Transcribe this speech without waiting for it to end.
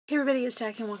everybody, it's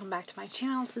Jackie and welcome back to my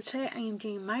channel. So today I am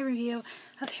doing my review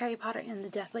of Harry Potter and the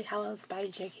Deathly Hallows by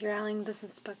J.K. Rowling. This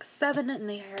is book 7 in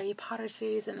the Harry Potter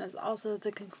series and is also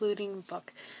the concluding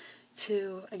book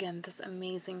to, again, this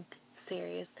amazing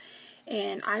series.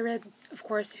 And I read, of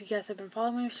course, if you guys have been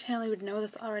following my channel, you would know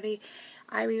this already.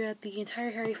 I reread the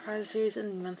entire Harry Potter series in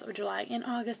the months of July and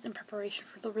August in preparation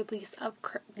for the release of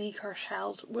The Cursed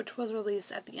Child, which was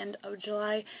released at the end of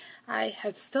July. I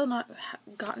have still not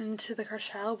gotten to The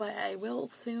Cursed Child, but I will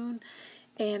soon.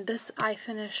 And this I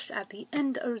finished at the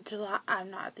end of July,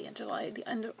 not at the end of July, the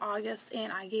end of August,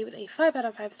 and I gave it a 5 out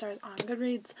of 5 stars on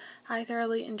Goodreads. I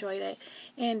thoroughly enjoyed it,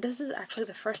 and this is actually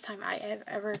the first time I have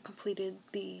ever completed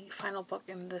the final book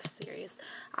in this series.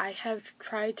 I have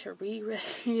tried to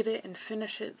reread it and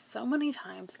finish it so many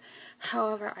times.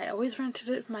 However, I always rented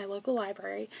it from my local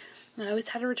library, and I always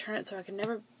had to return it, so I could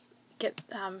never get,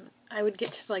 I would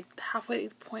get to like the halfway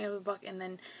point of the book, and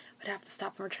then would have to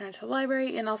stop and return it to the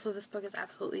library. And also this book is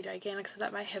absolutely gigantic, so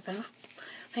that might have been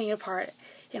hanging apart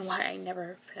and why I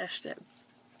never finished it.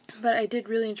 But I did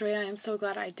really enjoy it. I am so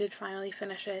glad I did finally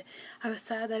finish it. I was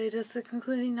sad that it is the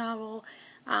concluding novel,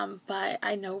 but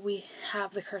I know we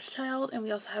have The Cursed Child, and we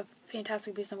also have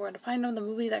Fantastic Beasts and Where to Find Them, the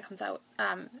movie that comes out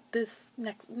this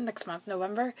next month,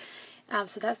 November.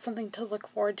 So that's something to look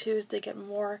forward to get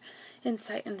more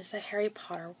insight into the Harry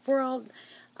Potter world.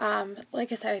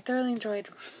 Like I said, I thoroughly enjoyed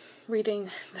reading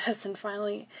this and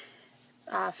finally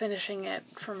finishing it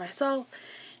for myself,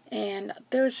 and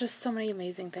there was just so many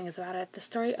amazing things about it. The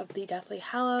story of the Deathly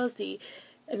Hallows, the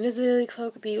Invisibility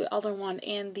Cloak, the Elder Wand,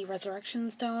 and the Resurrection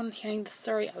Stone, hearing the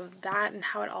story of that and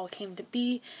how it all came to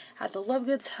be at the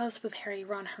Lovegood's house with Harry,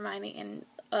 Ron, Hermione, and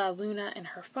Luna and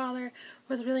her father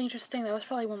was really interesting. That was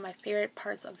probably one of my favorite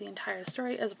parts of the entire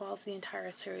story, as well as the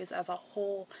entire series as a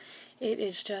whole. It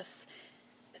is just,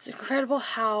 it's incredible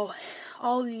how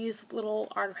all these little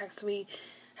artifacts we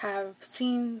have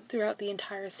seen throughout the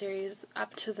entire series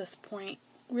up to this point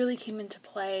really came into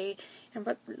play, and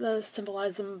what the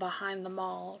symbolism behind them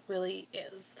all really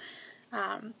is.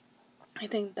 I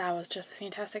think that was just a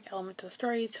fantastic element to the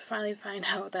story, to finally find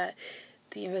out that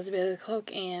the Invisibility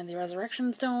Cloak and the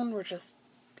Resurrection Stone were just,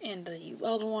 and the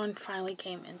Elder Wand finally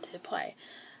came into play.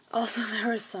 Also, there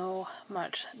was so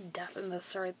much death in this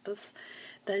story.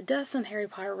 The deaths in Harry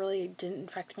Potter really didn't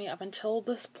affect me up until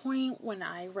this point when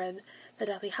I read The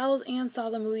Deathly Hallows and saw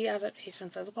the movie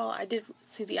adaptations as well. I did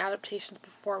see the adaptations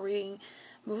before reading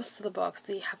most of the books,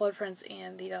 the Half-Blood Prince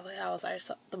and the Deathly Hallows. I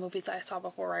saw the movies I saw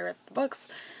before I read the books.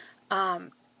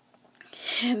 And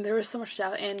there was so much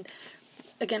death, and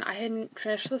again, I hadn't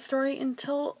finished the story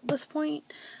until this point,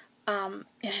 and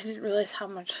I didn't realize how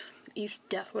much each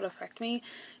death would affect me.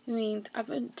 I mean, up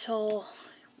until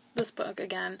this book,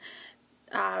 again,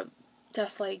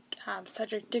 just like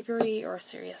Cedric Diggory or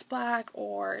Sirius Black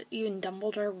or even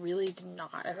Dumbledore really did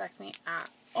not affect me at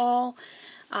all.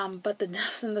 But the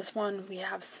deaths in this one, we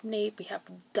have Snape, we have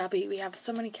Dobby, we have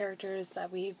so many characters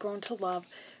that we've grown to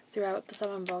love throughout the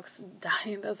 7 books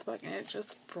dying in this book, and it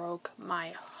just broke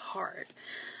my heart.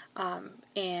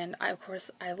 And of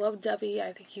course, I love Dobby.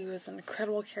 I think he was an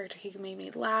incredible character. He made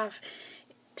me laugh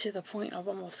to the point of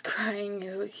almost crying.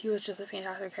 He was just a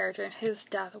fantastic character, and his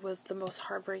death was the most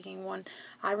heartbreaking one.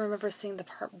 I remember seeing the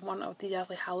part 1 of the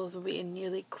Deathly Hallows movie and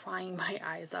nearly crying my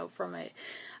eyes out from it,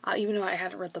 even though I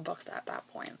hadn't read the books at that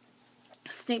point.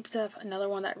 Snape's death, another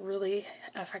one that really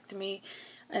affected me,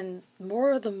 and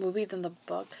more of the movie than the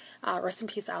book. Rest in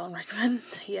peace, Alan Rickman.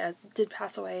 He did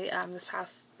pass away this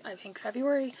past, I think,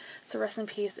 February, so rest in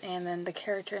peace. And then the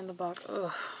character in the book,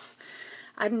 ugh.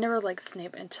 I'd never liked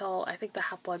Snape until I think the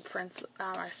Half-Blood Prince.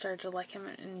 I started to like him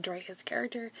and enjoy his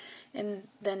character, and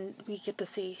then we get to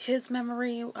see his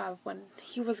memory of when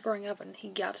he was growing up, and he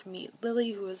got to meet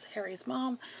Lily, who was Harry's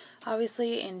mom,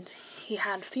 obviously, and he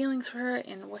had feelings for her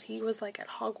and what he was like at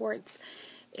Hogwarts.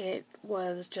 It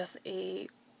was just a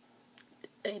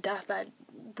death that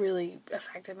really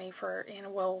affected me for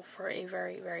a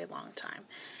very, very long time.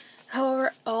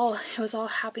 However, it was all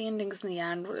happy endings in the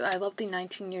end. I love the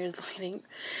 19 years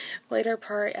later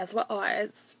part as well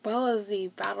as the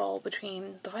final battle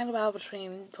between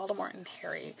Voldemort and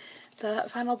Harry. The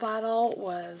final battle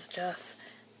was just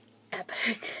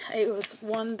epic. It was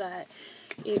one that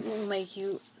it will make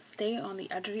you stay on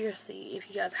the edge of your seat. If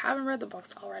you guys haven't read the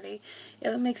books already,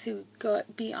 it makes you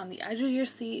be on the edge of your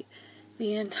seat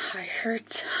the entire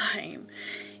time,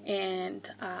 and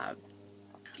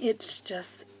it's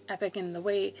just epic in the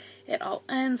way it all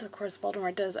ends. Of course,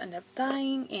 Voldemort does end up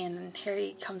dying, and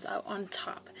Harry comes out on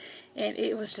top, and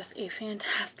it was just a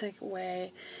fantastic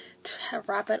way to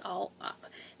wrap it all up.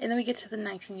 And then we get to the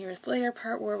 19 years later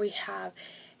part, where we have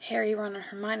Harry, Ron, and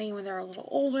Hermione when they're a little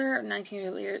older,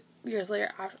 19 years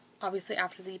later, obviously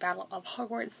after the Battle of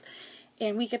Hogwarts.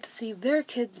 And we get to see their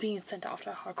kids being sent off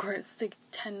to Hogwarts to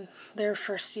attend their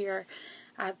first year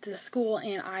at the school,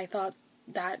 and I thought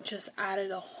that just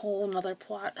added a whole nother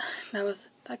plot.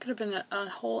 That could have been a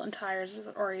whole entire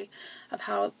story of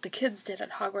how the kids did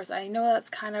at Hogwarts. I know that's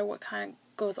kind of what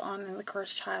goes on in The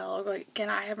Cursed Child. Again,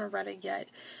 I haven't read it yet,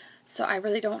 so I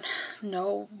really don't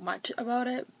know much about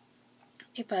it.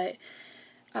 But,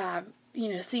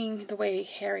 seeing the way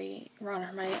Harry, Ron,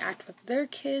 and Hermione act with their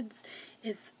kids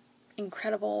is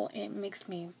incredible. It makes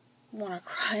me want to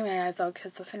cry my eyes out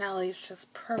because the finale is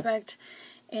just perfect.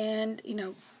 And,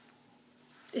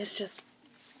 it's just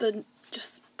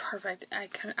perfect. I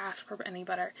couldn't ask for any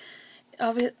better.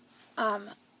 Out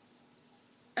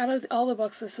of all the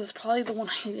books, this is probably the one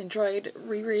I enjoyed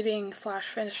rereading /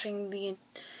 finishing the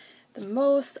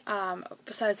most,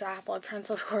 besides The Half-Blood Prince,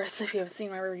 of course. If you have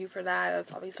seen my review for that,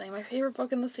 that's obviously my favorite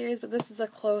book in the series, but this is a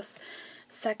close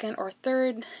second or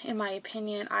third, in my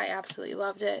opinion. I absolutely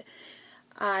loved it.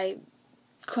 I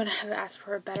couldn't have asked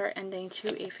for a better ending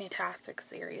to a fantastic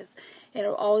series.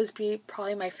 It'll always be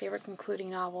probably my favorite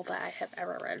concluding novel that I have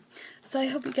ever read. So I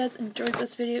hope you guys enjoyed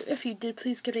this video. If you did,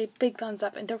 please give it a big thumbs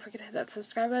up, and don't forget to hit that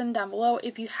subscribe button down below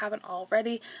if you haven't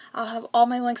already. I'll have all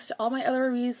my links to all my other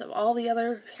reviews of all the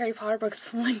other Harry Potter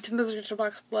books linked in the description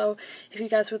box below if you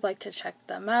guys would like to check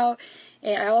them out.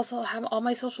 And I also have all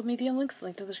my social media links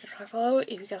linked in the description box below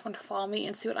if you guys want to follow me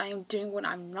and see what I am doing when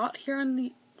I'm not here in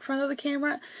the front of the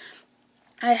camera.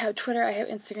 I have Twitter, I have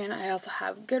Instagram, I also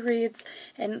have Goodreads,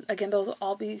 and again, those will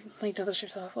all be linked in the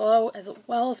description below, as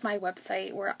well as my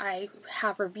website where I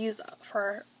have reviews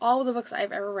for all of the books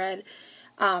I've ever read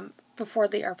before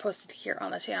they are posted here on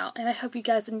the channel. And I hope you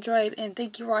guys enjoyed, and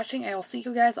thank you for watching. I will see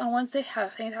you guys on Wednesday. Have a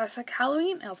fantastic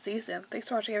Halloween, and I'll see you soon. Thanks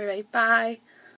for watching, everybody. Bye!